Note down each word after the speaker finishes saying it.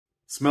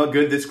Smell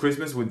good this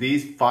Christmas with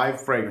these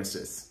 5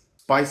 fragrances.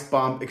 Spice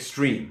Bomb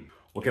Extreme.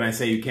 What can I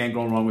say? You can't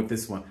go wrong with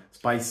this one.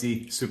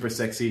 Spicy, super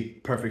sexy,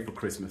 perfect for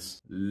Christmas.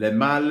 Le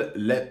Mal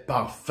Le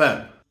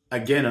Parfum.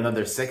 Again,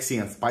 another sexy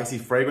and spicy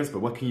fragrance,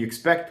 but what can you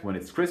expect when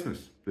it's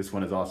Christmas? This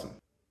one is awesome.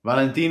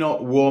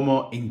 Valentino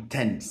Uomo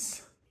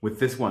Intense. With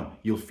this one,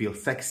 you'll feel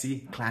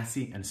sexy,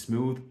 classy, and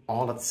smooth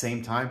all at the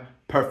same time.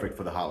 Perfect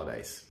for the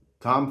holidays.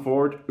 Tom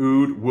Ford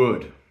Oud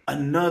Wood.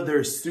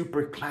 Another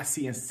super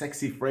classy and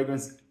sexy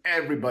fragrance.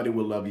 Everybody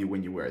will love you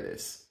when you wear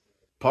this.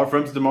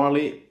 Parfums de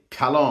Marly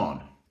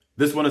Colognes.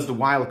 This one is the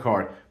wild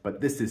card,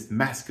 but this is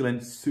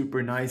masculine,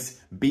 super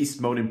nice,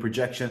 beast mode in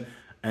projection.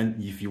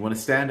 And if you want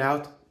to stand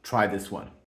out, try this one.